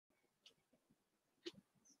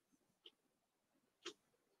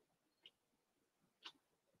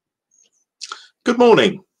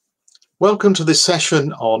morning. Welcome to this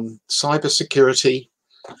session on cybersecurity,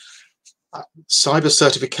 cyber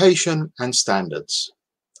certification and standards.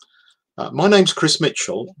 My name's Chris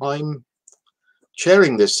Mitchell. I'm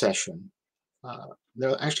chairing this session.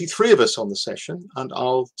 There are actually three of us on the session, and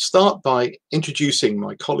I'll start by introducing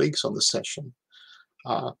my colleagues on the session.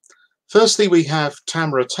 Firstly, we have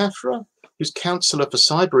Tamara Tafra, who's Councillor for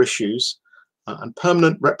Cyber Issues and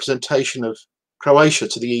Permanent Representation of Croatia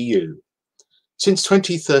to the EU. Since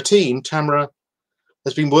 2013, Tamara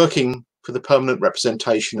has been working for the permanent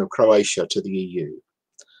representation of Croatia to the EU,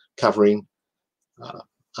 covering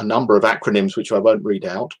a number of acronyms which I won't read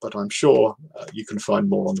out, but I'm sure you can find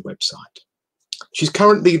more on the website. She's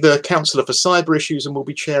currently the Councillor for Cyber Issues and will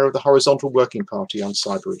be chair of the Horizontal Working Party on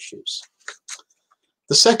Cyber Issues.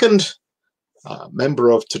 The second member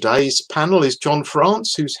of today's panel is John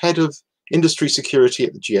France, who's Head of Industry Security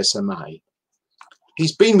at the GSMA.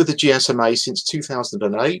 He's been with the GSMA since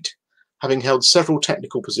 2008, having held several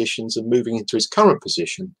technical positions and moving into his current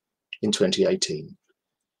position in 2018.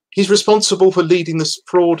 He's responsible for leading the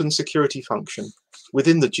fraud and security function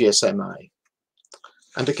within the GSMA.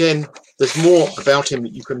 And again, there's more about him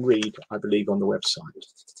that you can read, I believe, on the website.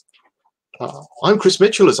 I'm Chris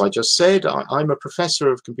Mitchell, as I just said. I'm a professor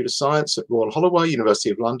of computer science at Royal Holloway, University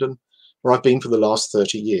of London, where I've been for the last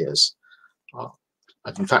 30 years.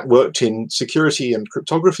 I've in fact worked in security and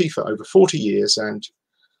cryptography for over 40 years, and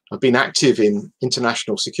I've been active in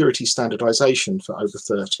international security standardization for over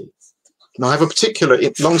 30. And I have a particular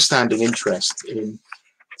long-standing interest in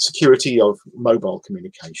security of mobile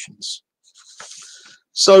communications.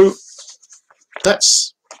 So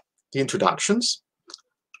that's the introductions.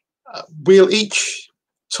 We'll each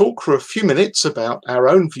talk for a few minutes about our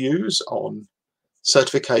own views on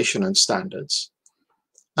certification and standards,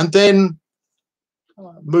 and then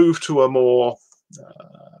move to a more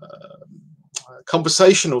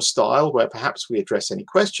conversational style where perhaps we address any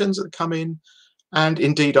questions that come in, and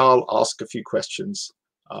indeed I'll ask a few questions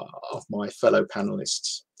of my fellow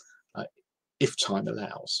panelists if time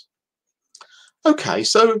allows. Okay,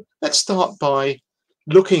 so let's start by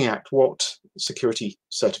looking at what security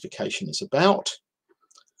certification is about.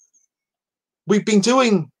 We've been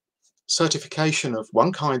doing certification of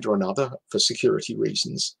one kind or another for security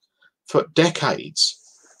reasons for decades.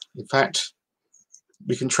 In fact,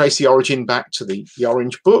 we can trace the origin back to the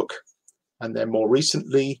Orange Book, and then more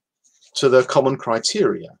recently to the Common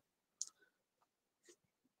Criteria,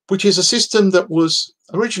 which is a system that was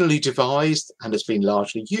originally devised and has been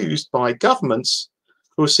largely used by governments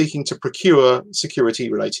who are seeking to procure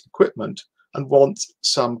security-related equipment and want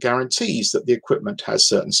some guarantees that the equipment has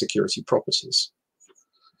certain security properties.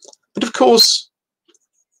 But of course,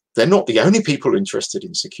 they're not the only people interested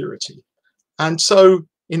in security. And so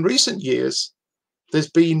in recent years, there's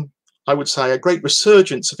been, I would say, a great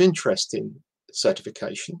resurgence of interest in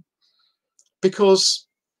certification, because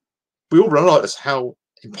we all realize how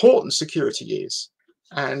important security is.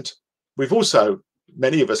 And we've also,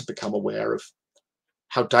 many of us, become aware of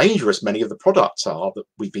how dangerous many of the products are that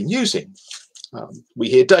we've been using. We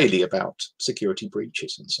hear daily about security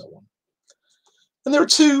breaches and so on. And there are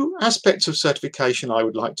two aspects of certification I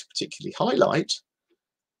would like to particularly highlight.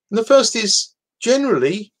 And the first is,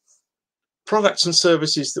 generally, products and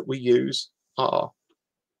services that we use are,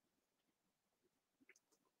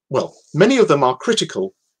 well, many of them are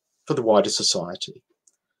critical for the wider society.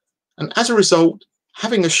 And as a result,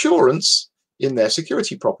 having assurance in their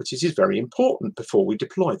security properties is very important before we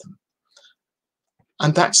deploy them.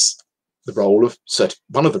 And that's the role of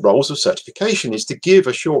one of the roles of certification, is to give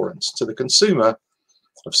assurance to the consumer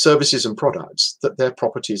of services and products that their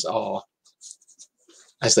properties are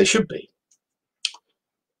as they should be.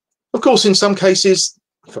 Of course, in some cases,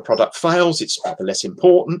 if a product fails, it's rather less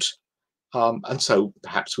important. And so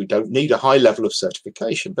perhaps we don't need a high level of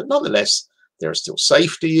certification, but nonetheless, there are still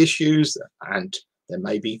safety issues and there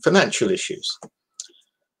may be financial issues.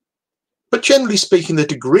 But generally speaking, the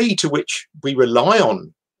degree to which we rely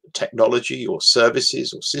on technology or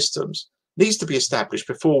services or systems needs to be established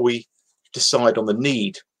before we decide on the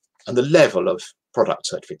need and the level of product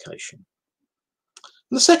certification.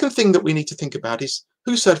 And the second thing that we need to think about is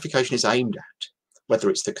who certification is aimed at, whether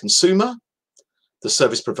it's the consumer, the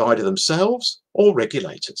service provider themselves, or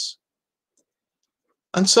regulators.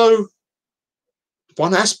 And so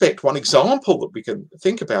one aspect, one example that we can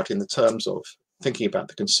think about in the terms of thinking about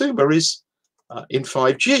the consumer is in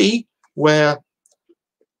 5G, where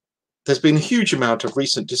there's been a huge amount of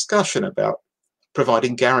recent discussion about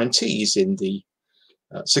providing guarantees in the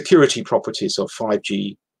security properties of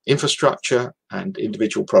 5G infrastructure and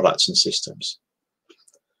individual products and systems.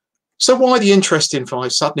 So why the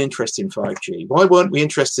sudden interest in 5G? Why weren't we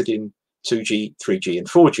interested in 2G, 3G and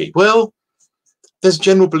 4G? Well, there's a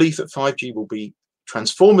general belief that 5G will be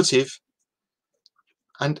transformative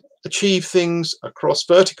and achieve things across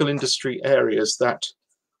vertical industry areas that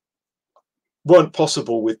weren't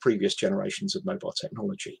possible with previous generations of mobile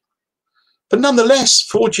technology. But nonetheless,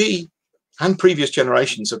 4G and previous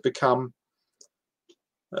generations have become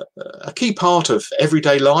a key part of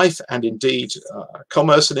everyday life and indeed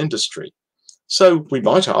commerce and industry. So we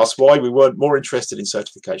might ask why we weren't more interested in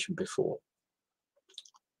certification before.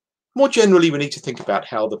 More generally, we need to think about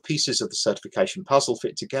how the pieces of the certification puzzle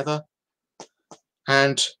fit together.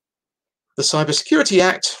 And the Cybersecurity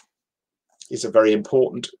Act is a very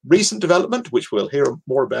important recent development, which we'll hear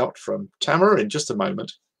more about from Tamara in just a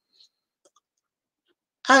moment.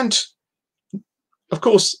 And of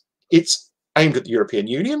course, it's aimed at the European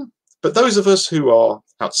Union, but those of us who are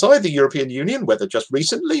outside the European Union, whether just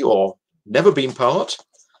recently or never been part,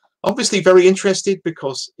 obviously very interested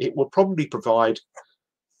because it will probably provide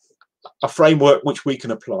a framework which we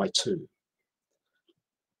can apply to.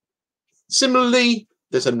 Similarly,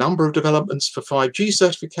 there's a number of developments for 5G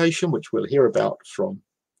certification, which we'll hear about from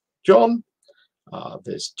John.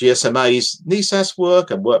 There's GSMA's NESAS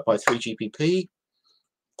work and work by 3GPP.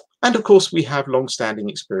 And of course, we have long-standing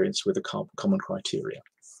experience with the common criteria.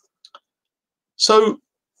 So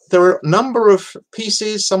there are a number of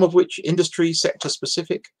pieces, some of which industry sector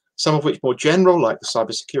specific, some of which more general, like the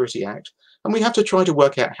Cybersecurity Act, and we have to try to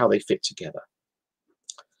work out how they fit together.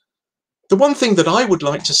 The one thing that I would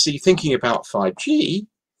like to see thinking about 5G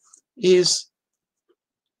is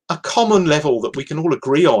a common level that we can all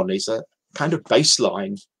agree on is a kind of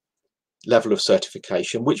baseline level of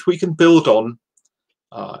certification, which we can build on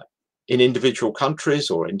in individual countries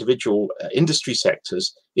or individual industry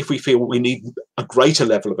sectors if we feel we need a greater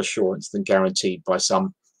level of assurance than guaranteed by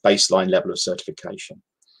some baseline level of certification.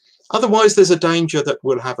 Otherwise, there's a danger that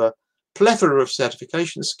we'll have a plethora of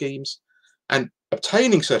certification schemes, and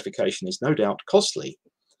obtaining certification is no doubt costly.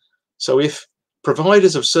 So if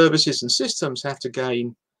providers of services and systems have to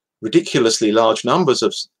gain ridiculously large numbers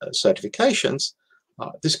of certifications,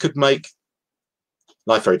 this could make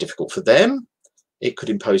life very difficult for them. It could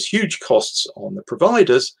impose huge costs on the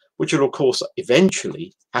providers, which will, of course,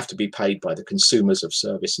 eventually have to be paid by the consumers of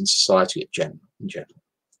service and society in general.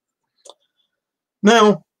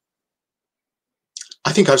 Now,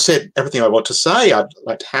 I think I've said everything I want to say. I'd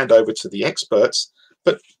like to hand over to the experts,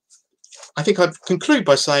 but I think I'd conclude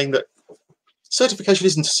by saying that certification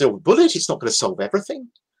isn't a silver bullet. It's not going to solve everything,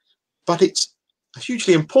 but it's a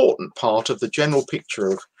hugely important part of the general picture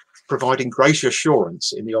of providing greater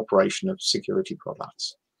assurance in the operation of security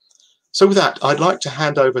products. So with that, I'd like to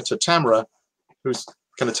hand over to Tamara, who's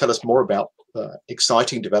going to tell us more about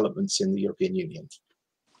exciting developments in the European Union.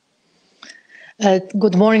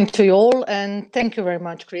 Good morning to you all, and thank you very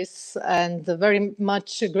much, Chris, and very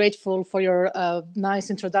much grateful for your nice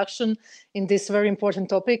introduction in this very important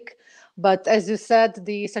topic. But as you said,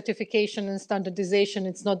 the certification and standardization,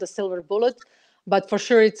 it's not the silver bullet, but for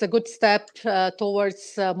sure it's a good step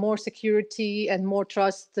towards more security and more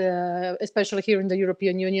trust, especially here in the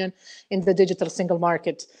European Union in the digital single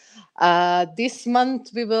market. This month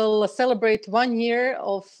we will celebrate 1 year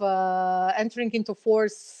of entering into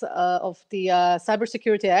force of the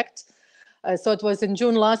Cybersecurity Act. So it was in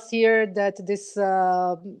June last year that this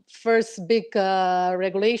first big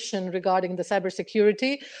regulation regarding the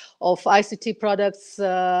cybersecurity of ICT products,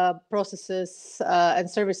 processes and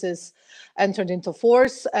services entered into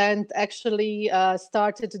force and actually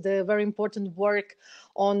started the very important work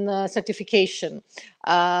on certification.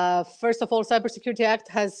 First of all, Cybersecurity Act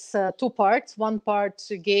has two parts. One part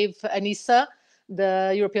gave ENISA,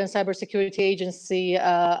 the European Cybersecurity Agency,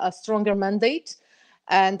 a stronger mandate.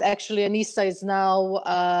 And actually, ENISA is now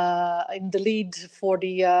in the lead for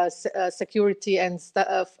the security and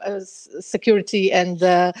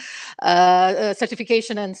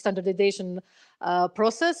certification and standardization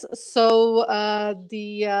process. So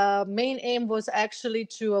the main aim was actually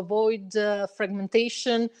to avoid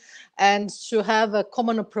fragmentation and to have a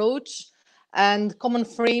common approach and common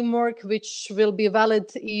framework which will be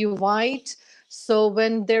valid EU-wide. So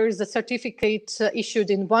when there is a certificate issued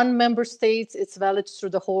in one member state, it's valid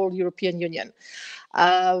through the whole European Union.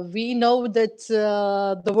 We know that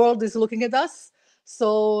the world is looking at us.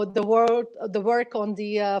 So the work on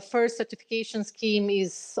the first certification scheme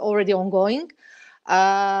is already ongoing.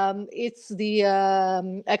 It's the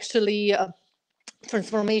actually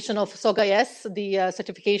transformation of SOGA-S, the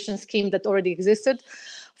certification scheme that already existed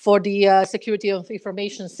for the security of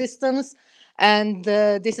information systems. And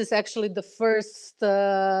this is actually the first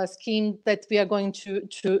scheme that we are going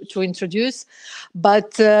to introduce.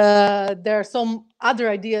 But there are some other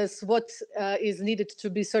ideas what is needed to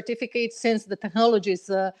be certificate, since the technology is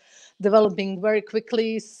developing very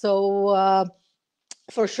quickly. So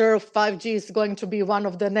for sure, 5G is going to be one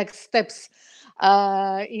of the next steps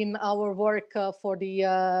in our work for the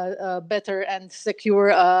better and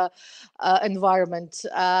secure environment.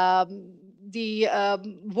 The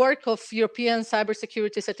work of European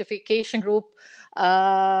Cybersecurity Certification Group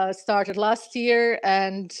started last year,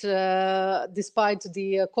 and despite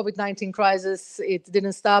the COVID-19 crisis, it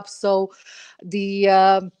didn't stop. So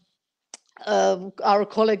the our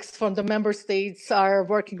colleagues from the member states are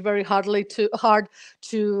working very hard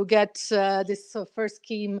to get this first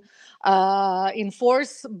scheme in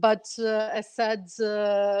force. But as said,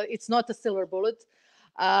 it's not a silver bullet.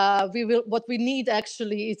 What we need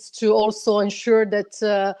actually is to also ensure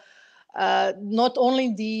that not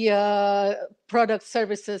only the product,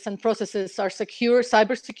 services, and processes are secure,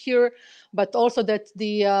 cyber secure, but also that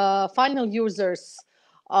the final users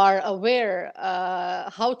are aware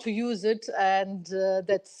how to use it, and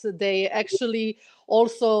that they actually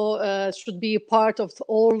also should be a part of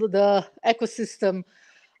all the ecosystem.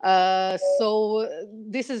 So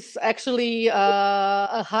this is actually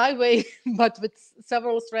a highway, but with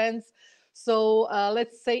several strands. So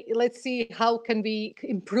let's see how can we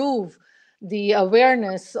improve the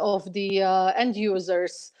awareness of the end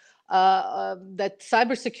users that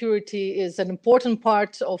cybersecurity is an important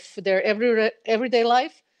part of their everyday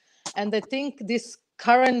life. And I think this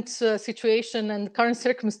current situation and current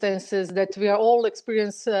circumstances that we are all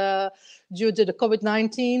experiencing due to the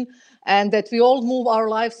COVID-19, and that we all move our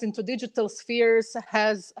lives into digital spheres,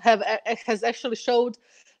 has actually showed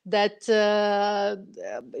that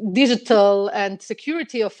digital and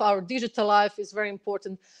security of our digital life is very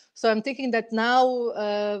important. So I'm thinking that now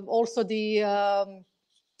also the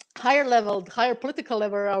higher political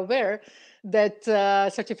level are aware that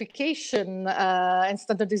certification and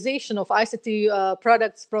standardization of ICT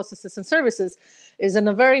products, processes, and services is a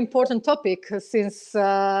very important topic, since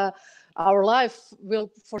our life will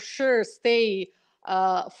for sure stay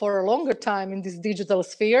for a longer time in this digital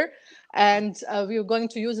sphere. And we're going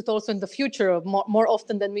to use it also in the future more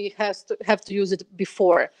often than we have to use it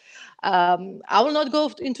before. I will not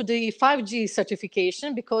go into the 5G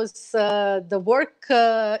certification because the work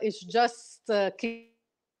is just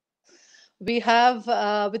we have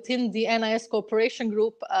within the NIS Cooperation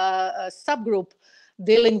Group a subgroup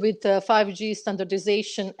dealing with 5G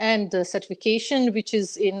standardization and certification, which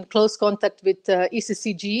is in close contact with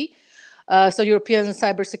ECCG, so European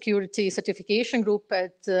Cybersecurity Certification Group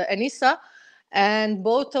at ENISA. And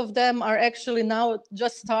both of them are actually now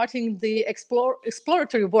just starting the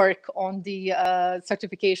exploratory work on the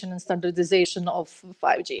certification and standardization of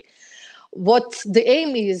 5G. What the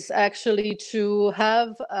aim is actually to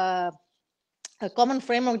have a common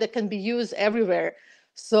framework that can be used everywhere.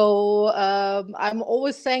 So I'm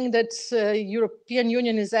always saying that European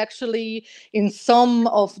Union is actually in some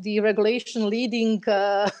of the regulation leading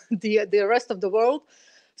the rest of the world.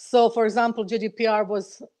 So, for example, GDPR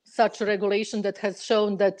was such a regulation that has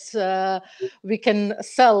shown that we can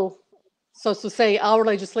sell, so to say, our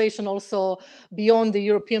legislation also beyond the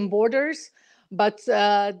European borders. But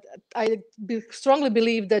I strongly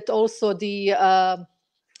believe that also the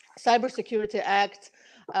Cybersecurity Act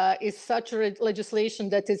is such a legislation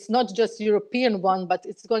that it's not just European one, but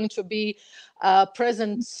it's going to be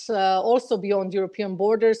present also beyond European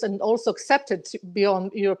borders and also accepted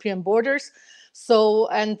beyond European borders. So,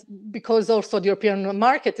 and because also the European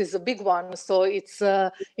market is a big one, so it's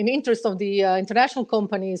in the interest of the international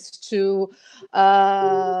companies to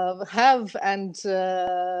have and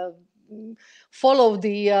follow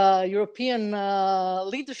the European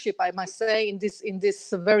leadership, I must say, in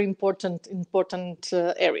this very important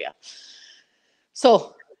area.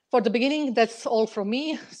 So, for the beginning, that's all from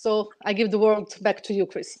me. So I give the word back to you,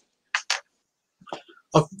 Chris.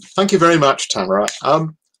 Oh, thank you very much, Tamara.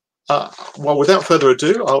 Well, without further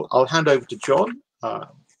ado, I'll hand over to John,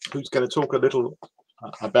 who's going to talk a little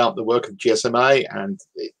about the work of GSMA and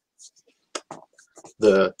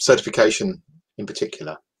the certification in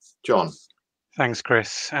particular. John. Thanks,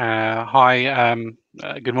 Chris. Hi,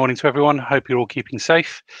 good morning to everyone. Hope you're all keeping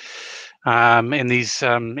safe in these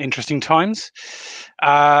interesting times.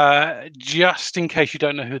 Just in case you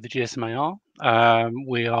don't know who the GSMA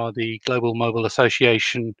We are the Global Mobile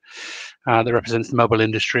Association that represents the mobile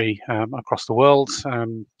industry across the world.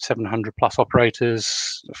 700 plus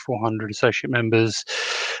operators, 400 associate members,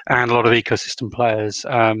 and a lot of ecosystem players.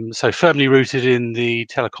 So firmly rooted in the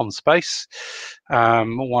telecom space.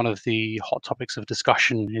 One of the hot topics of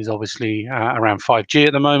discussion is obviously around 5G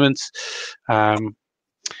at the moment.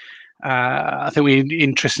 I think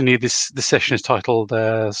interestingly, this session is titled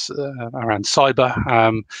around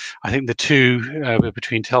cyber. I think the two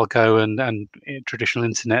between telco and traditional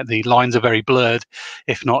internet, the lines are very blurred,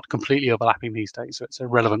 if not completely overlapping these days. So it's a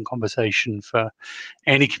relevant conversation for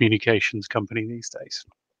any communications company these days.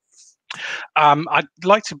 I'd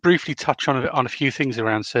like to briefly touch on a few things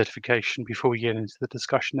around certification before we get into the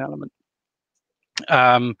discussion element.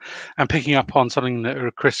 And picking up on something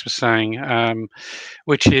that Chris was saying,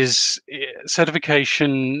 which is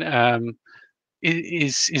certification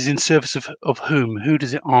is in service of whom? Who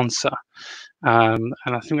does it answer? And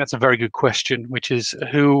I think that's a very good question, which is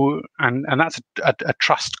who, and that's a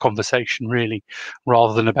trust conversation really,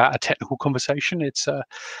 rather than about a technical conversation. It's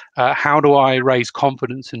how do I raise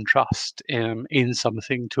confidence and trust in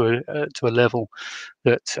something to a level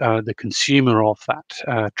that the consumer of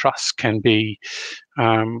that trust can be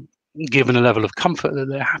given a level of comfort that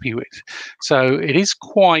they're happy with. So it is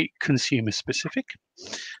quite consumer specific.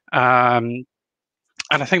 And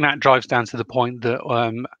I think that drives down to the point that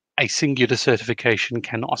a singular certification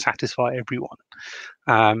cannot satisfy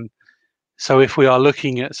everyone. So if we are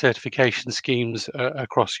looking at certification schemes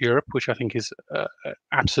across Europe, which I think is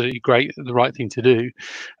absolutely great, the right thing to do,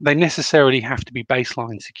 they necessarily have to be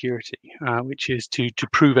baseline security, which is to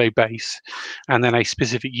prove a base, and then a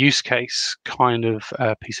specific use case kind of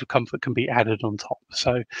piece of comfort can be added on top.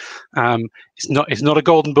 So it's not a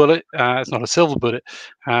golden bullet, it's not a silver bullet,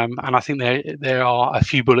 and I think there are a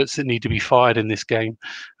few bullets that need to be fired in this game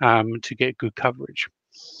to get good coverage.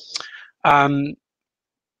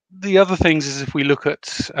 The other things is if we look at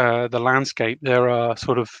the landscape, there are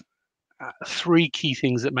sort of three key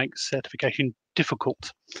things that make certification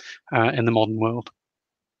difficult in the modern world.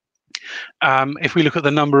 If we look at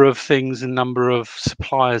the number of things and number of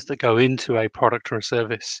suppliers that go into a product or a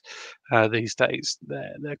service these days,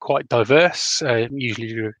 they're quite diverse,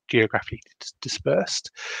 usually geographically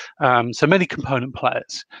dispersed. So many component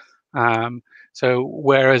players. So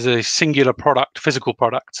whereas a singular product, physical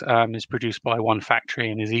product, is produced by one factory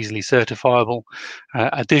and is easily certifiable,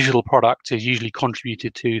 a digital product is usually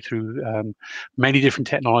contributed to through many different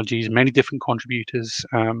technologies, many different contributors,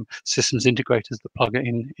 systems integrators that plug it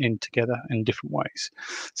in together in different ways.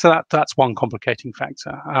 So that's one complicating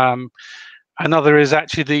factor. Another is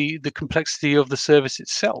actually the complexity of the service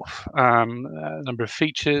itself. Number of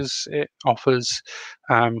features it offers,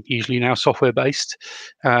 usually now software-based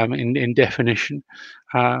in definition.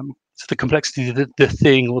 So the complexity of the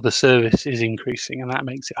thing or the service is increasing, and that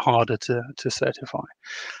makes it harder to certify.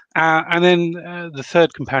 And then the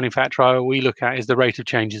third compounding factor we look at is the rate of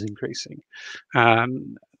change is increasing.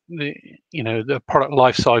 The product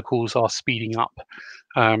life cycles are speeding up.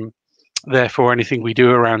 Therefore, anything we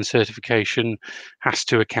do around certification has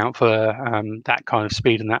to account for that kind of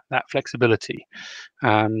speed and that flexibility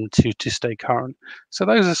to stay current. So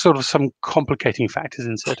those are sort of some complicating factors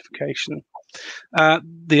in certification.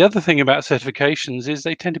 The other thing about certifications is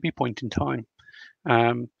they tend to be point in time.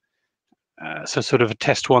 So sort of a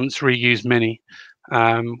test once, reuse many.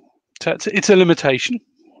 So it's a limitation.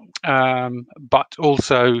 But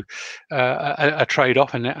also a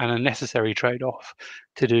trade-off and a necessary trade-off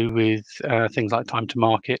to do with things like time to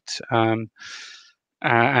market and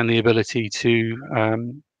the ability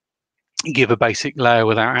to give a basic layer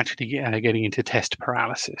without actually getting into test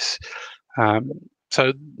paralysis.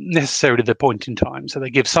 So necessarily the point in time. So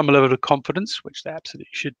they give some level of confidence, which they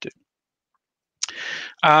absolutely should do.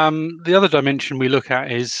 The other dimension we look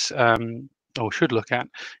at is, or should look at,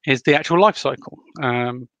 is the actual life cycle.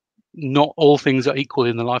 Not all things are equal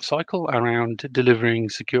in the life cycle around delivering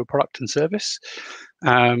secure product and service,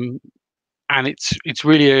 and it's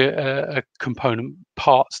really a component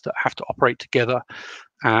parts that have to operate together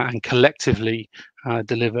and collectively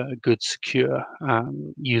deliver good, secure,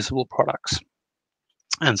 usable products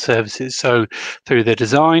and services. So through the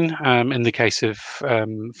design, in the case of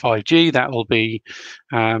 5G, that will be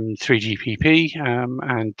 3GPP,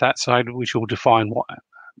 and that side which will define what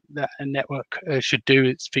that a network should do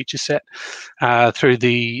its feature set, through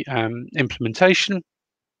the implementation,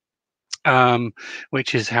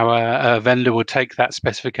 which is how a vendor would take that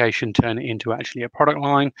specification, turn it into actually a product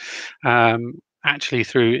line, actually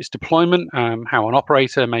through its deployment, how an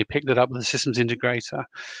operator may pick that up with a systems integrator,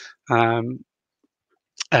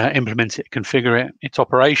 implement it, configure it, its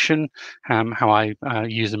operation, how I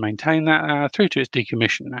use and maintain that, through to its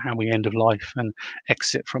decommission, how we end of life and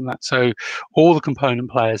exit from that. So all the component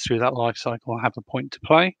players through that life cycle have a point to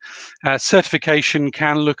play. Certification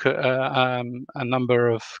can look at a number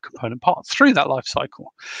of component parts through that life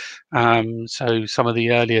cycle. So some of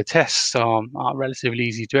the earlier tests are relatively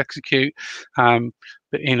easy to execute,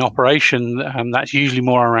 but in operation, that's usually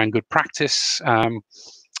more around good practice.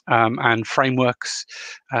 And frameworks.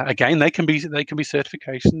 Again, they can be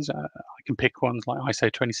certifications. I can pick ones like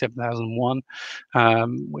ISO 27001,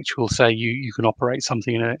 which will say you can operate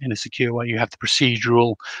something in a secure way. You have the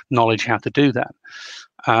procedural knowledge how to do that.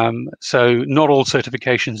 So not all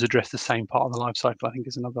certifications address the same part of the life cycle, I think,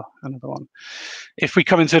 is another one. If we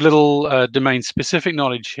come into a little domain specific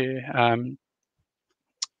knowledge here,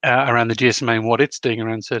 around the GSMA and what it's doing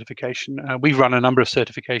around certification. We've run a number of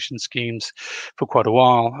certification schemes for quite a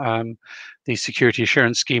while. The security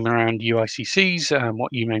assurance scheme around UICCs,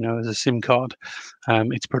 what you may know as a SIM card,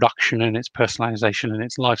 its production and its personalization and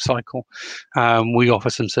its life cycle. We offer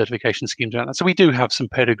some certification schemes around that. So we do have some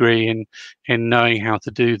pedigree in knowing how to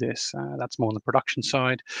do this. That's more on the production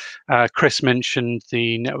side. Chris mentioned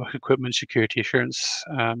the Network Equipment Security Assurance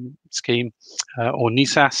scheme, or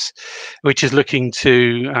NESAS, which is looking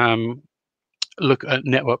to look at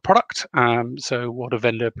network product, so what a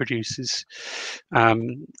vendor produces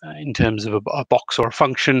in terms of a box or a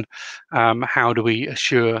function. How do we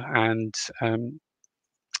assure and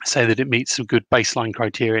say that it meets some good baseline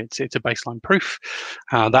criteria? It's a baseline proof.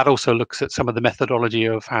 That also looks at some of the methodology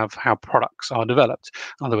of how products are developed.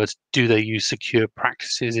 In other words, do they use secure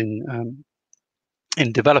practices in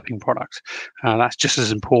developing products? That's just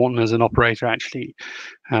as important as an operator actually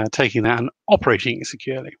taking that and operating it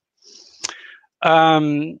securely.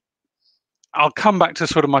 I'll come back to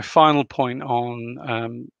sort of my final point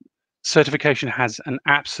on certification has an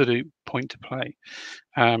absolute point to play.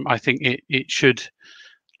 I think it should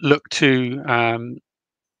look to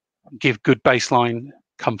give good baseline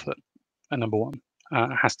comfort, number one.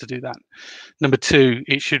 It has to do that. Number two,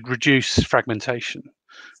 it should reduce fragmentation.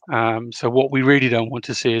 So what we really don't want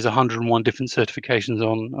to see is 101 different certifications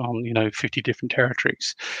on 50 different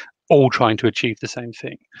territories, all trying to achieve the same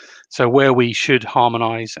thing. So where we should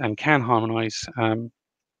harmonize and can harmonize,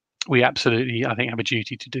 we absolutely, I think, have a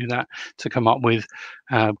duty to do that, to come up with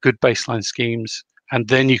good baseline schemes, and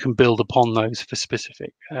then you can build upon those for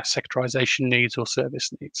specific sectorization needs or service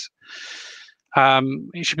needs.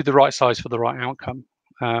 It should be the right size for the right outcome.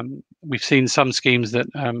 We've seen some schemes that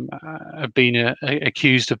have been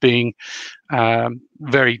accused of being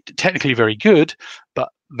technically very good, but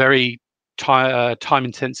very time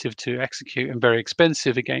intensive to execute and very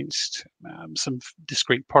expensive against some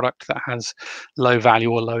discrete product that has low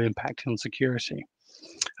value or low impact on security.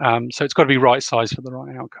 So it's got to be right size for the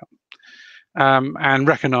right outcome. And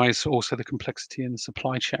recognize also the complexity in the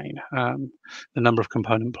supply chain, the number of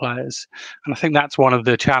component players. And I think that's one of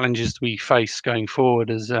the challenges we face going forward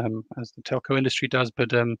as the telco industry does,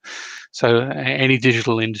 but so any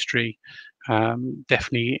digital industry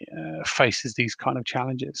definitely faces these kind of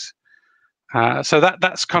challenges. So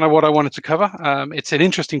that's kind of what I wanted to cover. It's an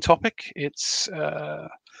interesting topic. It's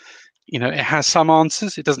it has some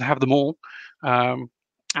answers. It doesn't have them all.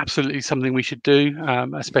 Absolutely something we should do,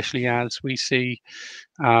 especially as we see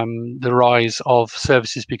the rise of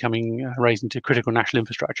services becoming raised into critical national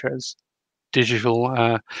infrastructure as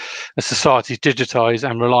as societies digitize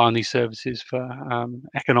and rely on these services for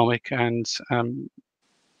economic and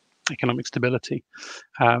economic stability.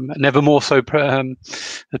 Never more so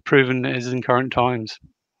proven as in current times.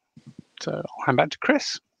 So I'll hand back to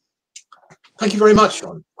Chris. Thank you very much,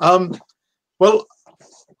 John. Well,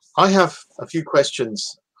 I have a few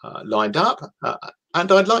questions lined up,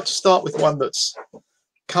 and I'd like to start with one that's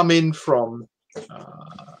come in from a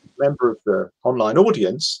member of the online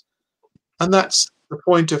audience, and that's the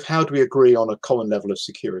point of how do we agree on a common level of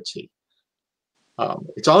security.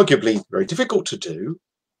 It's arguably very difficult to do,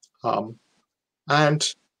 and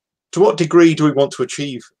to what degree do we want to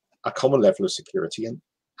achieve a common level of security, and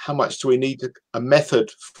how much do we need a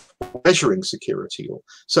method for measuring security, or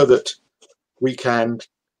so that we can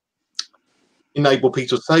enable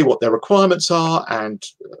people to say what their requirements are and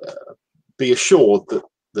be assured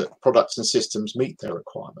that products and systems meet their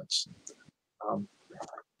requirements.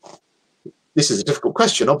 This is a difficult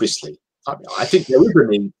question, obviously. I think there is a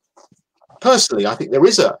need. Personally, I think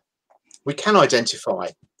we can identify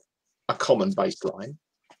a common baseline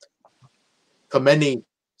for many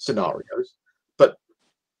scenarios, but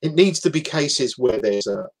it needs to be cases where there's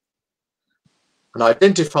an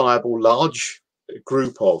identifiable large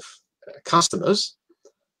group of customers,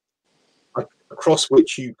 across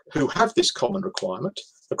which who have this common requirement,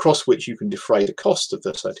 across which you can defray the cost of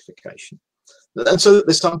the certification. And so that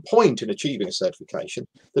there's some point in achieving a certification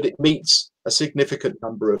that it meets a significant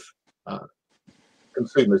number of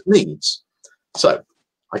consumers' needs. So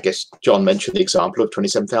I guess John mentioned the example of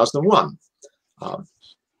 27001.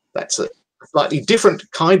 That's a slightly different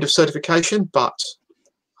kind of certification, but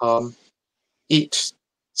it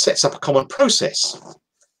sets up a common process,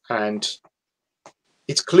 and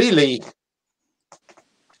it's clearly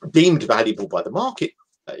deemed valuable by the market.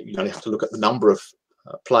 You only have to look at the number of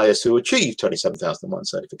players who achieve 27001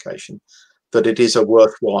 certification, that it is a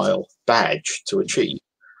worthwhile badge to achieve.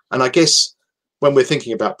 And I guess when we're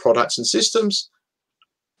thinking about products and systems,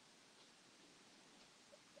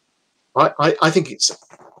 I think it's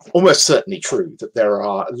almost certainly true that there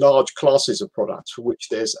are large classes of products for which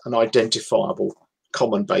there's an identifiable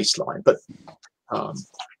common baseline. But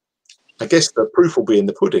I guess the proof will be in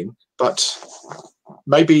the pudding. But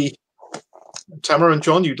maybe Tamara and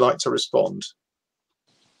John, you'd like to respond.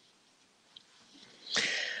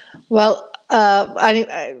 Well,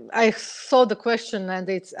 I saw the question, and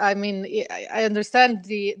I mean, I understand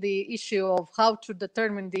the issue of how to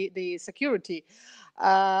determine the security.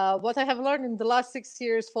 What I have learned in the last 6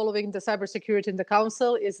 years following the cybersecurity in the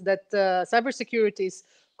council is that cybersecurity is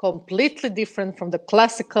completely different from the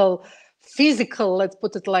classical physical, let's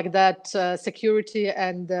put it like that, security,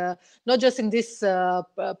 and not just in this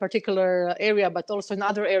particular area, but also in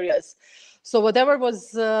other areas. So whatever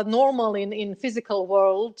was normal in physical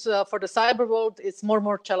world, for the cyber world, it's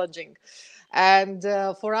more challenging. And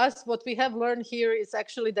for us, what we have learned here is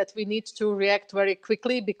actually that we need to react very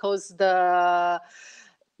quickly, because the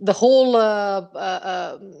whole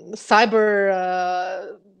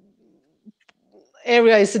cyber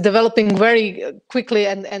area is developing very quickly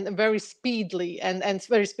and very speedily, and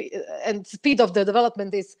speed of the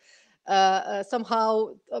development is somehow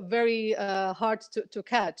very hard to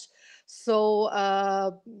catch. So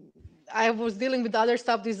I was dealing with other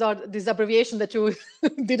stuff. These abbreviations that you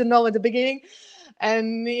didn't know at the beginning,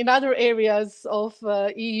 and in other areas of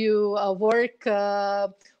EU work.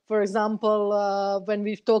 For example, when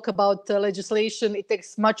we talk about legislation, it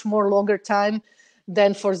takes much more longer time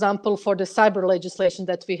than, for example, for the cyber legislation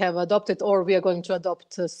that we have adopted, or we are going to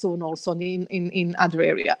adopt soon also in other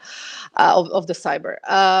area of the cyber.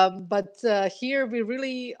 But here we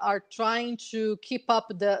really are trying to keep up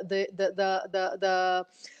the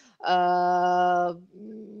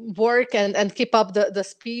work and keep up the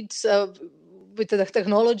speed with the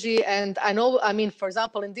technology. And I know, I mean, for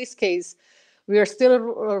example, in this case, we are still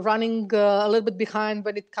running a little bit behind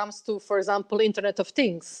when it comes to, for example, Internet of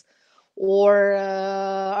Things or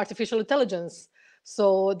artificial intelligence.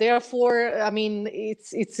 So therefore, I mean,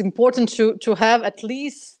 it's important to have at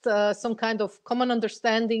least some kind of common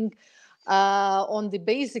understanding on the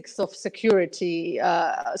basics of security.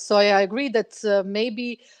 So I agree that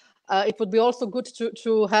maybe it would be also good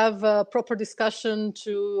to have a proper discussion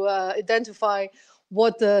to identify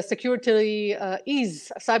what security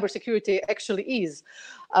is, cybersecurity actually is.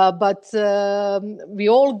 But we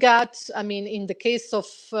all got, I mean, in the case of,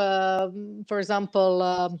 for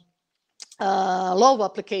example, law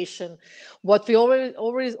application, what we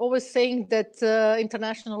always saying that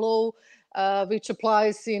international law, which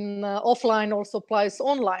applies in offline, also applies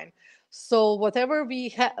online. So whatever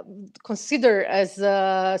we consider as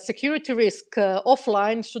a security risk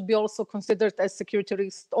offline should be also considered as security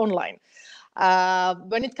risk online.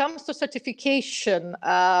 When it comes to certification,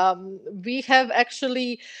 we have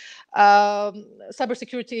actually in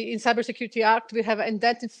Cybersecurity Act, we have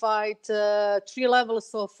identified 3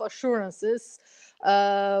 levels of assurances,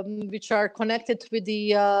 which are connected with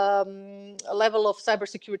the level of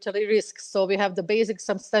cybersecurity risks. So we have the basic,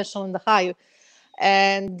 substantial, and the high.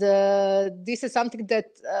 And this is something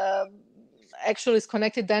that actually is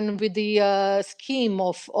connected then with the scheme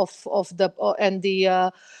of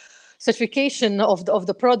the certification of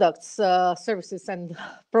the products, services, and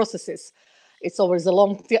processes. It's always a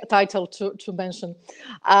long title to mention.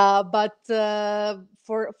 But for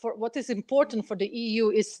what is important for the EU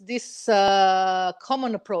is this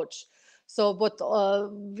common approach. So what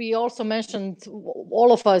we also mentioned,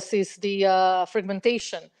 all of us, is the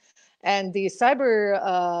fragmentation. And the cyber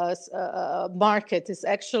market is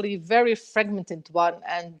actually very fragmented one.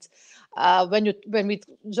 And when we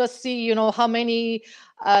just see, you know, how many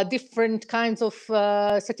different kinds of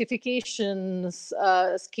certifications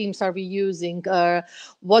schemes are we using,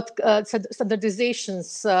 what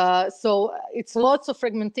standardizations. So it's lots of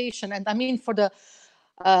fragmentation. And I mean, for the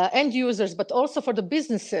end users, but also for the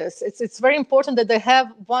businesses, it's very important that they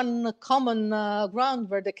have one common ground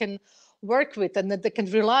where they can work with and that they can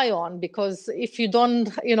rely on, because if you don't,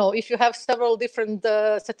 if you have several different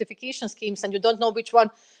certification schemes and you don't know which one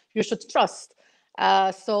you should trust.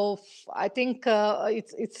 So I think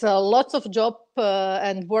it's lots of job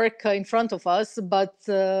and work in front of us, but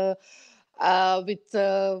with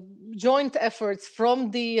joint efforts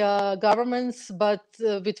from the governments, but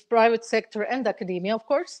with private sector and academia, of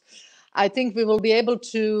course, I think we will be able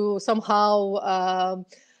to somehow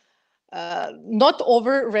not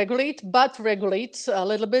over-regulate, but regulate a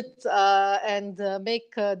little bit and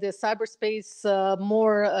make the cyberspace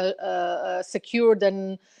more secure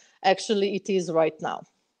than actually it is right now.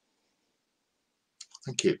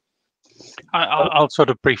 Thank you. I'll sort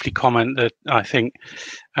of briefly comment that I think,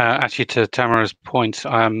 actually, to Tamara's point,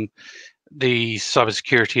 the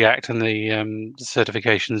Cybersecurity Act and the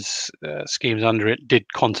certifications schemes under it did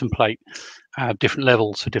contemplate different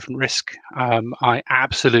levels of different risk. I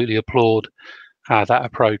absolutely applaud that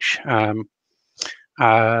approach.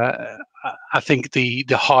 I think the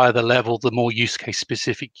higher the level, the more use case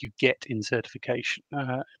specific you get in certification,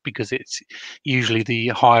 because it's usually the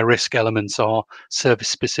higher risk elements are service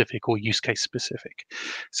specific or use case specific.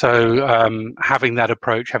 So having that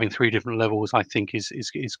approach, having 3 different levels, I think is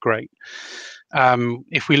great.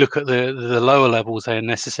 If we look at the lower levels, they are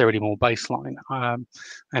necessarily more baseline.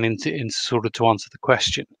 And in sort of to answer the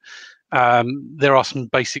question, there are some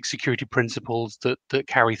basic security principles that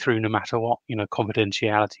carry through no matter what,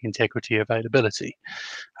 confidentiality, integrity, availability,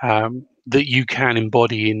 that you can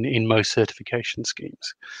embody in most certification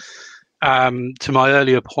schemes. To my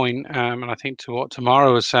earlier point, and I think to what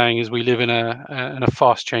Tamara was saying, is we live in a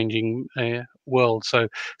fast changing world. So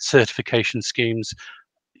certification schemes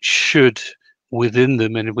should, within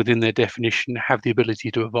them and within their definition, have the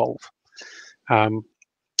ability to evolve and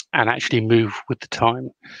actually move with the time.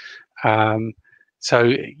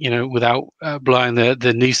 So, without blowing the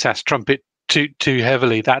NESAS trumpet too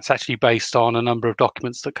heavily, that's actually based on a number of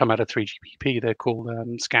documents that come out of 3GPP. They're called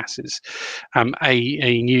SCASs.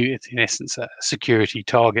 A new, in essence, a security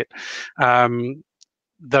target.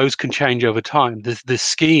 Those can change over time. The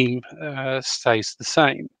scheme stays the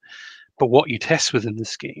same, but what you test within the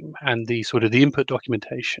scheme and the sort of the input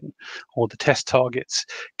documentation or the test targets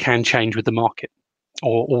can change with the market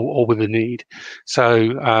or with the need.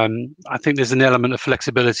 So I think there's an element of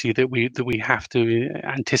flexibility that we have to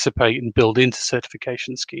anticipate and build into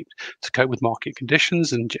certification schemes to cope with market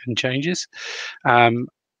conditions and changes.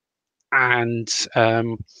 And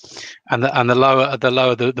the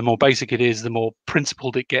lower the more basic it is, the more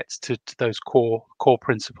principled it gets to those core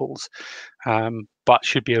principles, but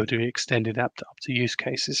should be able to be extended up to use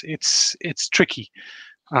cases. It's tricky,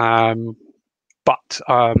 but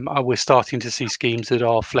we're starting to see schemes that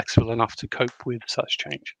are flexible enough to cope with such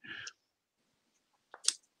change.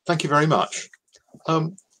 Thank you very much.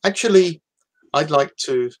 Actually, I'd like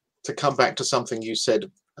to come back to something you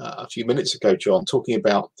said a few minutes ago, John, talking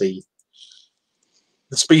about the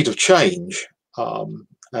speed of change.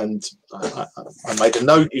 And I made a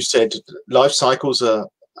note. You said life cycles are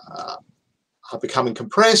becoming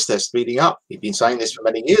compressed. They're speeding up. You've been saying this for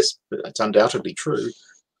many years, but it's undoubtedly true.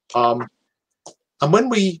 And when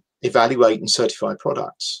we evaluate and certify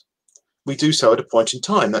products, we do so at a point in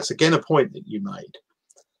time. That's again a point that you made.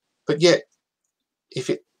 But yet,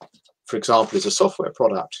 if it, for example, is a software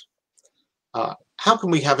product, how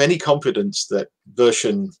can we have any confidence that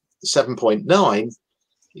version 7.9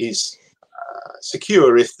 is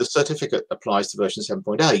secure if the certificate applies to version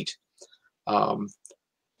 7.8?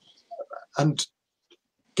 And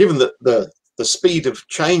given that the speed of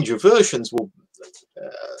change of versions will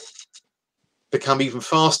become even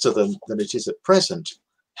faster than it is at present,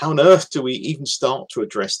 how on earth do we even start to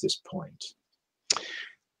address this point?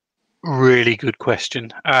 Really good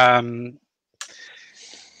question. In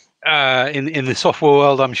the software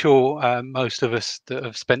world, I'm sure most of us that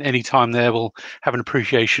have spent any time there will have an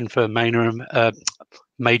appreciation for major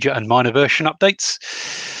and minor version updates.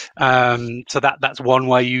 So that's one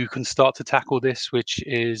way you can start to tackle this, which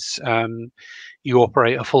is you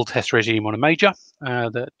operate a full test regime on a major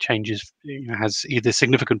that changes, has either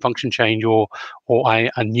significant function change or a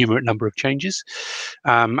numerate number of changes,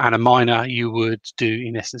 and a minor you would do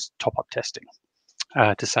in essence top-up testing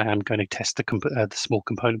to say I'm going to test the small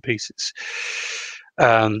component pieces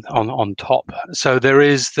on top. So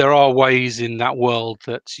there are ways in that world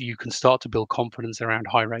that you can start to build confidence around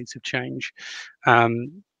high rates of change.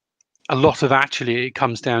 A lot of actually it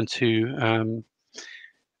comes down to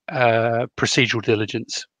procedural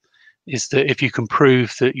diligence. Is that if you can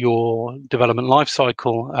prove that your development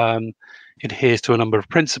lifecycle adheres to a number of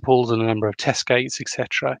principles and a number of test gates,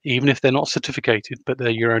 etc., even if they're not certificated, but they're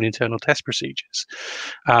your own internal test procedures,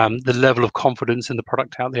 the level of confidence in the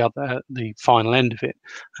product out the final end of it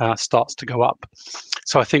starts to go up.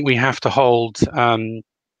 So I think we have to hold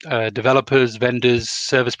developers, vendors,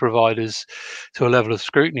 service providers to a level of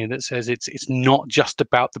scrutiny that says it's not just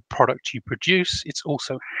about the product you produce, it's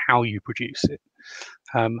also how you produce it.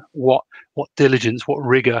 What diligence, what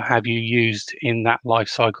rigor have you used in that life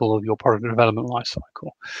cycle of your product development life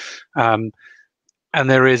cycle? And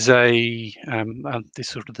there is this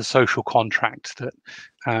sort of the social contract that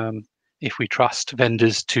if we trust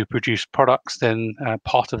vendors to produce products, then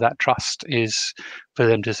part of that trust is for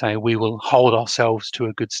them to say we will hold ourselves to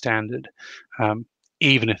a good standard,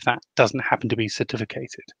 even if that doesn't happen to be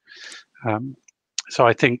certificated. So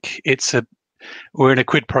I think we're in a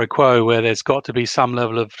quid pro quo where there's got to be some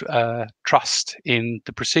level of trust in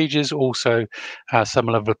the procedures, also some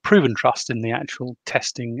level of proven trust in the actual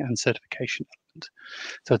testing and certification element.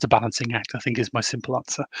 So it's a balancing act, I think, is my simple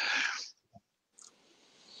answer.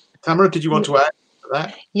 Tamara, did you want to add to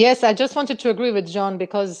that? Yes, I just wanted to agree with John,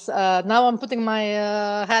 because now I'm putting my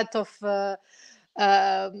hat of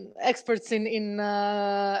experts in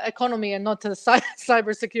economy and not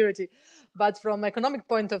cybersecurity. But from economic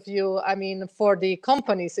point of view, I mean, for the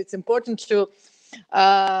companies, it's important to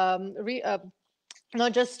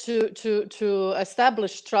not just to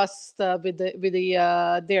establish trust with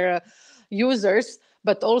their users,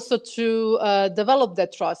 but also to develop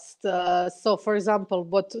that trust. So, for example,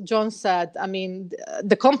 what John said, I mean,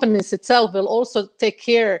 the companies itself will also take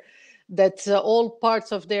care that all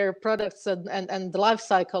parts of their products and the life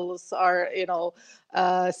cycles are,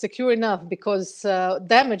 secure enough, because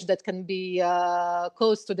damage that can be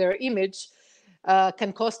caused to their image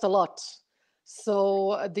can cost a lot.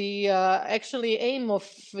 So the actually aim of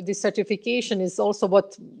the certification is also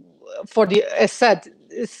what, for the, as said,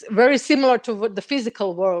 is very similar to what the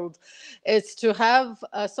physical world. It's to have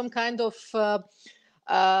some kind of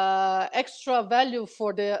extra value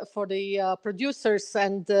for the producers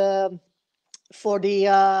and for the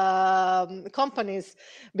companies,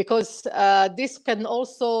 because this can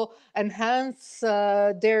also enhance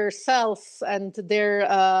their sales and their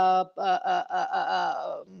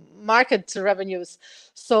market revenues.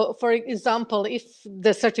 So, for example, if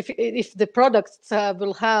the products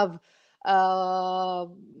will have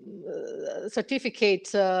certificate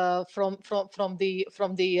from the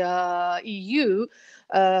EU,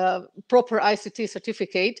 proper ICT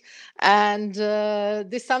certificate, and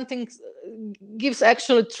this something gives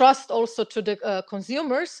actual trust also to the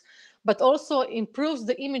consumers, but also improves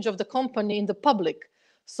the image of the company in the public.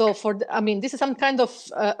 So this is some kind of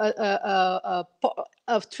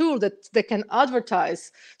tool that they can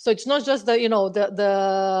advertise. So it's not just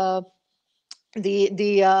the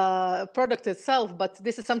product itself, but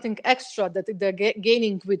this is something extra that they're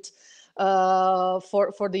gaining with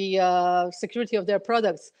for the security of their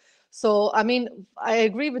products. So I mean, I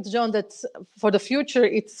agree with John that for the future,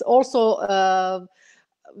 it's also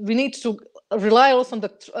we need to rely also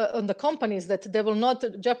on the companies, that they will not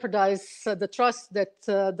jeopardize the trust that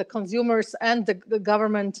the consumers and the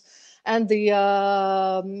government and the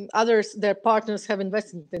others, their partners, have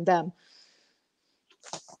invested in them.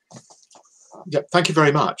 Yeah, thank you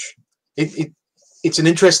very much. It's an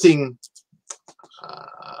interesting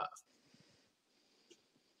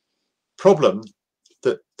problem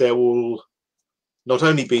that there will not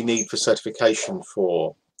only be need for certification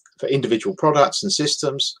for individual products and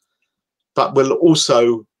systems, but we'll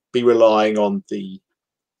also be relying on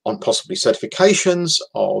possibly certifications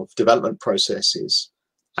of development processes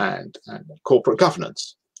and corporate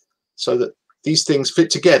governance, so that these things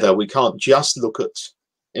fit together. We can't just look at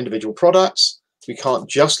individual products. We can't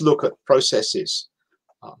just look at processes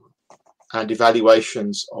and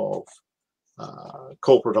evaluations of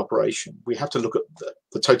corporate operation. We have to look at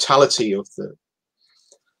the totality of the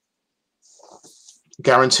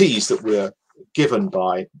guarantees that we're given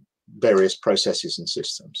by various processes and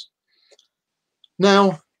systems.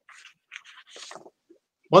 Now,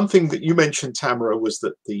 one thing that you mentioned, Tamara, was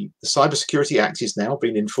that the Cybersecurity Act has now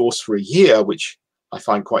been enforced for a year, which I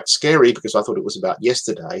find quite scary because I thought it was about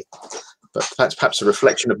yesterday, but that's perhaps a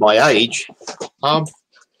reflection of my age.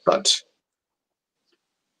 But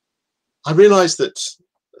I realize that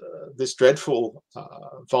this dreadful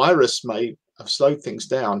virus may have slowed things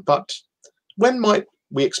down, but when might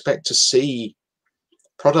we expect to see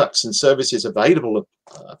products and services available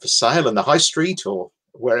for sale in the high street or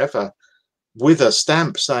wherever with a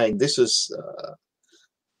stamp saying this has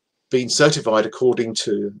been certified according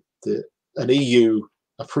to an EU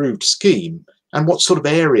approved scheme? And what sort of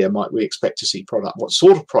area might we expect to see what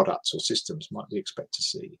sort of products or systems might we expect to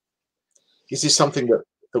see? Is this something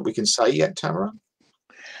that we can say yet, Tamara?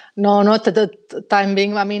 No, not at the time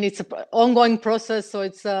being. I mean, it's an ongoing process, so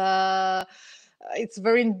it's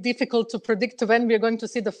very difficult to predict when we're going to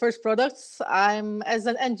see the first products. As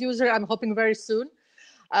an end user, I'm hoping very soon.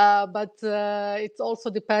 But it also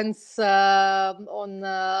depends on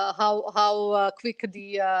how quick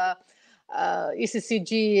the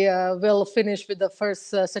ECCG will finish with the first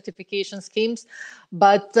certification schemes.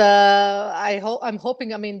 But I'm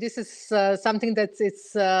hoping. I mean, this is something that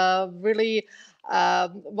it's really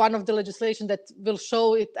one of the legislation that will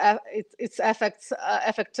show its effect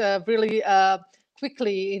really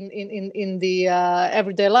quickly in the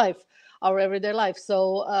everyday life. Our everyday life.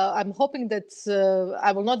 So I'm hoping that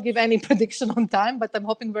I will not give any prediction on time, but I'm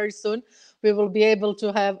hoping very soon we will be able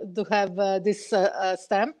to have this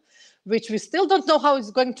stamp, which we still don't know how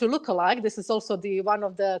it's going to look like. This is also one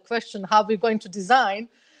of the question, how we're going to design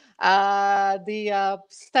the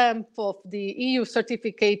stamp of the EU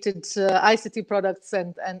certificated ICT products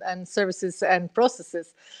and services and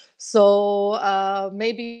processes. So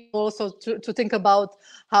maybe also to think about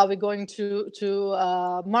how we're going to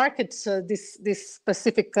market this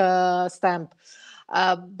specific stamp.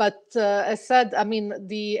 But as said, I mean,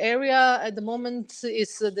 the area at the moment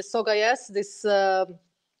is the SOGA-IS. This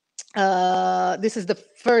is the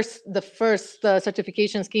first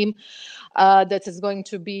certification scheme that is going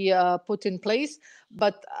to be put in place.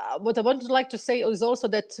 But what I would like to say is also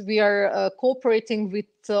that we are cooperating with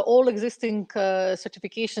all existing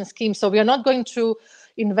certification schemes. So we are not going to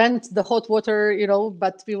invent the hot water,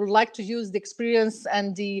 but we would like to use the experience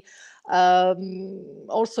and the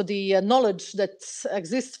also the knowledge that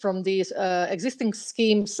exists from these existing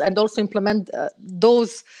schemes, and also implement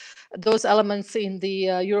those elements in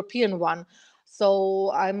the European one.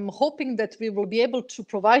 So I'm hoping that we will be able to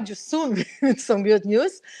provide you soon with some good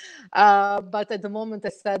news. But at the moment, I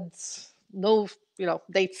said no,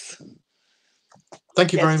 dates.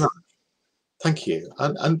 Thank you very much. Thank you.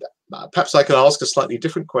 And perhaps I can ask a slightly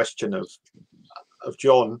different question of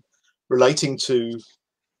John, relating to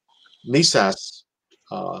NISAS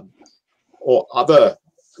or other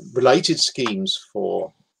related schemes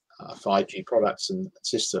for 5G products and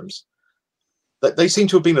systems. That they seem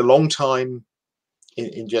to have been a long time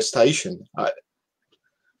in gestation.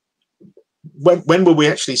 When will we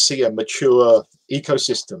actually see a mature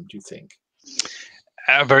ecosystem, do you think?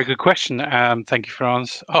 A very good question. Thank you for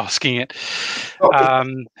asking it.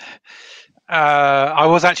 I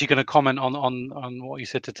was actually going to comment on what you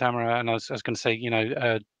said to Tamara, and I was going to say,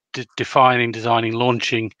 defining, designing,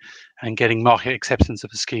 launching, and getting market acceptance of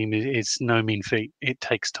a scheme is no mean feat. It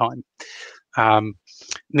takes time.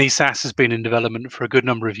 NISAS has been in development for a good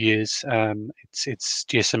number of years. It's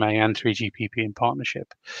GSMA and 3GPP in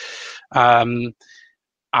partnership. I'm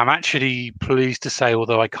actually pleased to say,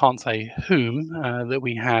 although I can't say whom, that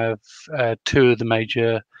we have 2 of the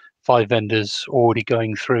major 5 vendors already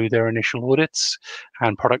going through their initial audits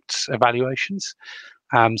and product evaluations.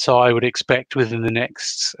 So I would expect within the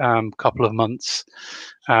next couple of months,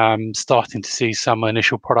 starting to see some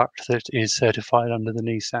initial product that is certified under the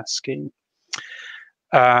NISAS scheme.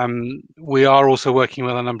 We are also working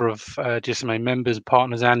with a number of GSMA members,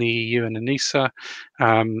 partners, and the EU and ANISA,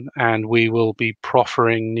 and we will be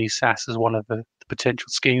proffering NISAS as one of the potential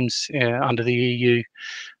schemes under the EU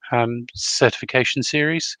certification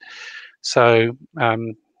series. So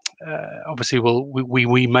obviously,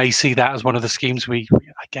 we may see that as one of the schemes. We're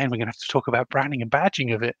going to have to talk about branding and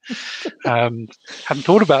badging of it. Hadn't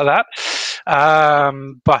thought about that.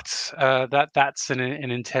 But that's an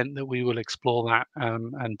intent that we will explore that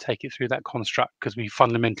and take it through that construct, because we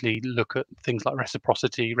fundamentally look at things like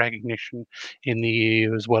reciprocity, recognition in the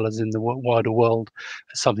EU as well as in the wider world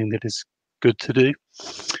as something that is good to do.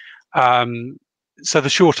 So the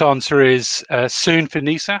short answer is soon for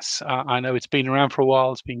NISAS. I know it's been around for a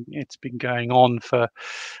while. It's been going on for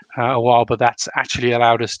a while, but that's actually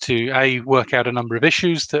allowed us to work out a number of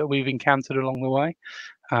issues that we've encountered along the way.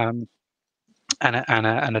 And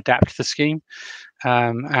adapt the scheme,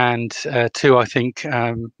 and 2, I think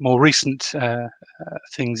more recent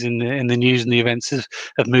things in the news and the events have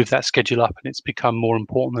moved that schedule up, and it's become more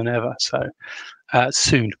important than ever. So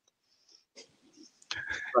soon.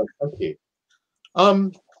 Right, thank you. I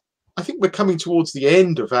think we're coming towards the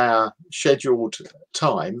end of our scheduled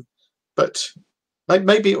time, but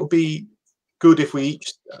maybe it would be good if we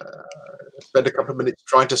each spend a couple of minutes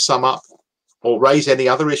trying to sum up or raise any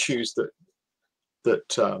other issues that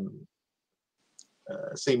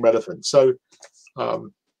seem relevant. So,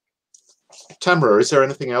 Tamara, is there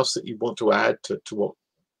anything else that you want to add to what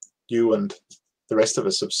you and the rest of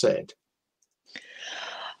us have said?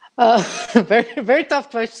 Very, very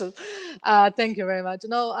tough question. Thank you very much.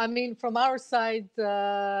 No, I mean, from our side,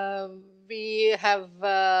 we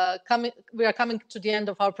are coming to the end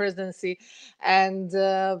of our presidency, and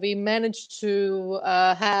we managed to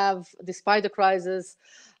have, despite the crisis,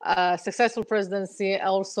 successful presidency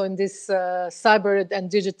also in this cyber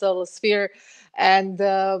and digital sphere. And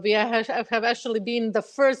we have actually been the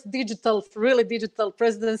first really digital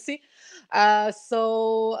presidency.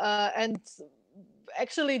 And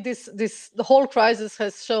actually, the whole crisis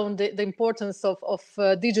has shown the importance of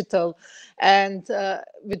digital, and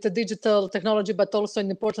with the digital technology, but also the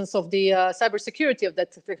importance of the cybersecurity of that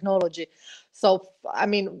technology. So, I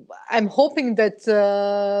mean, I'm hoping that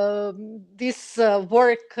this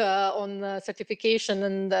work on certification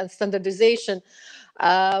and standardization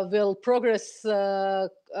will progress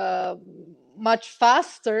much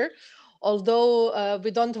faster, although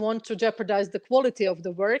we don't want to jeopardize the quality of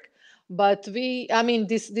the work. But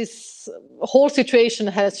this whole situation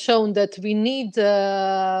has shown that we need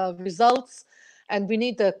results, and we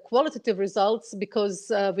need the qualitative results,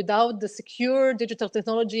 because without the secure digital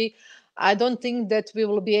technology, I don't think that we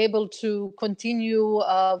will be able to continue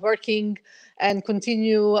working and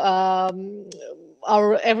continue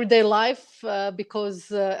our everyday life,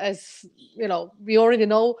 because as you know, we already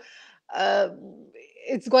know,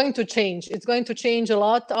 it's going to change. It's going to change a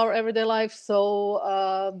lot, our everyday life.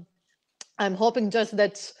 So I'm hoping just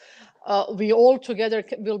that we all together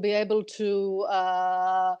will be able to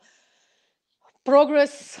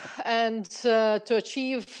progress and to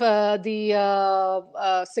achieve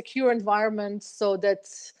the secure environment, so that,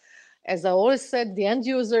 as I always said, the end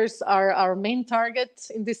users are our main target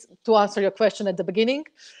in this. To answer your question at the beginning,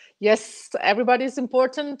 yes, everybody is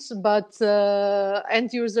important, but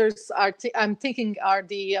end users are I'm thinking are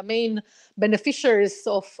the main beneficiaries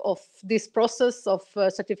of this process of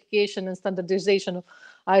certification and standardization of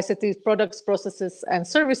ICT products, processes, and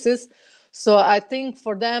services. So I think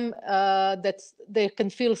for them that they can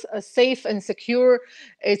feel safe and secure,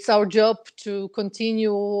 it's our job to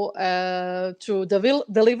continue to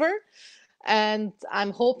deliver. And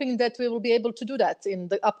I'm hoping that we will be able to do that in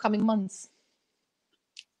the upcoming months.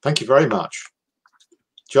 Thank you very much.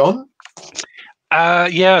 John?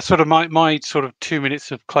 Yeah, sort of my sort of 2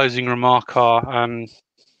 minutes of closing remark are,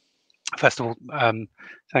 first of all,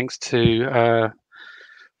 thanks to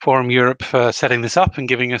Forum Europe for setting this up and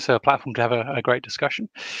giving us a platform to have a great discussion.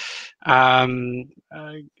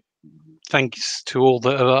 Thanks to all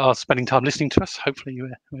that are spending time listening to us. Hopefully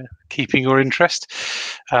we're keeping your interest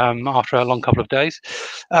after a long couple of days.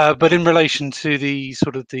 But in relation to the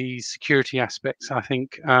sort of the security aspects, I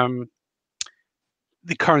think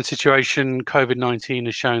the current situation, COVID-19,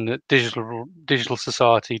 has shown that digital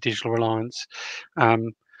society, digital reliance,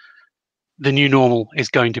 the new normal is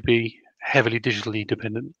going to be heavily digitally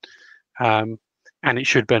dependent, and it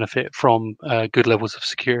should benefit from good levels of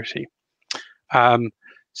security.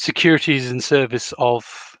 Security is in service of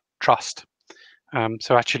trust.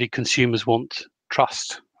 So actually consumers want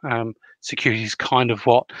trust. Security is kind of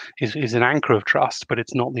what is an anchor of trust, but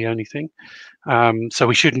it's not the only thing. So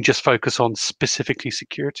we shouldn't just focus on specifically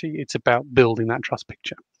security. It's about building that trust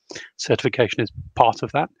picture. Certification is part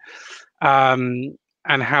of that.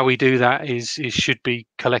 And how we do that is should be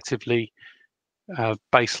collectively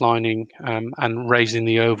baselining and raising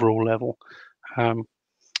the overall level.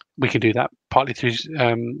 We can do that partly through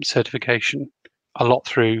certification, a lot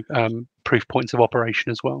through proof points of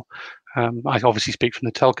operation as well. I obviously speak from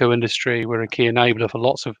the telco industry. We're a key enabler for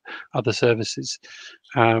lots of other services.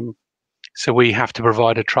 So we have to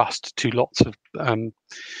provide a trust to lots of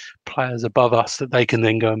players above us that they can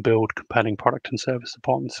then go and build compelling product and service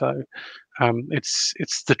upon. So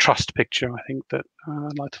it's the trust picture, I think, that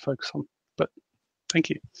I'd like to focus on. But thank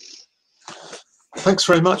you. Thanks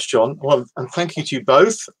very much, John. Well, and thank you to you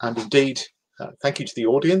both, and indeed thank you to the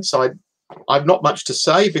audience. I've not much to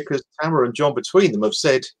say because Tamara and John between them have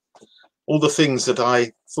said all the things that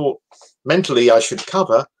I thought mentally I should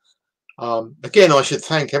cover. Again, I should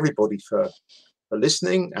thank everybody for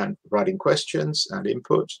listening and writing questions and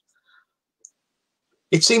input.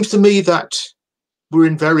 It seems to me that we're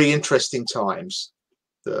in very interesting times.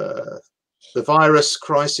 The virus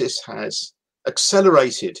crisis has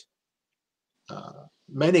accelerated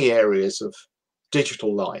many areas of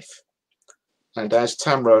digital life. And as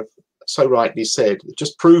Tamara so rightly said, it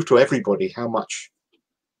just proved to everybody how much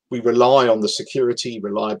we rely on the security,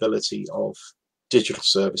 reliability of digital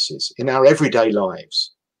services in our everyday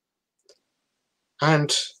lives.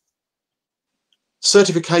 And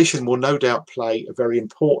certification will no doubt play a very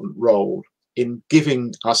important role in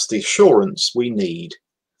giving us the assurance we need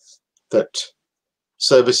that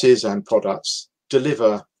services and products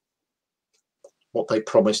deliver what they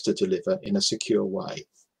promise to deliver in a secure way.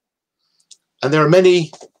 And there are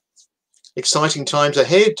many exciting times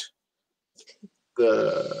ahead.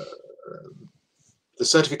 The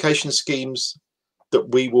certification schemes that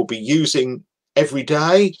we will be using every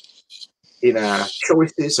day in our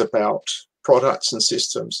choices about products and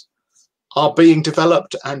systems are being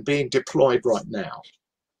developed and being deployed right now,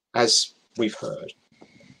 as we've heard.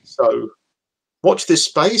 So watch this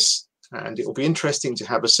space, and it will be interesting to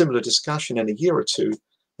have a similar discussion in a year or two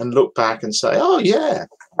and look back and say, oh yeah,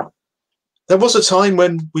 there was a time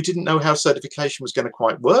when we didn't know how certification was going to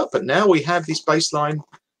quite work, but now we have these baseline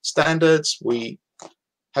standards. We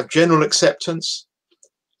have general acceptance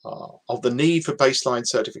of the need for baseline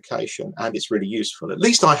certification, and it's really useful. At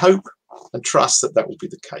least I hope and trust that that will be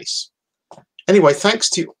the case. Anyway, thanks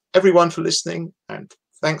to everyone for listening, and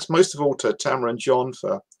thanks most of all to Tamara and John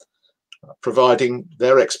for providing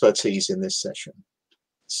their expertise in this session.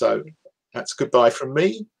 So that's goodbye from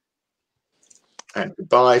me, and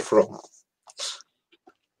goodbye from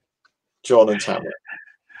John and Tamara.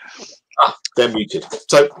 They're muted.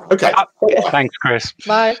 So, okay. Thanks, Chris.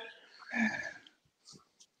 Bye.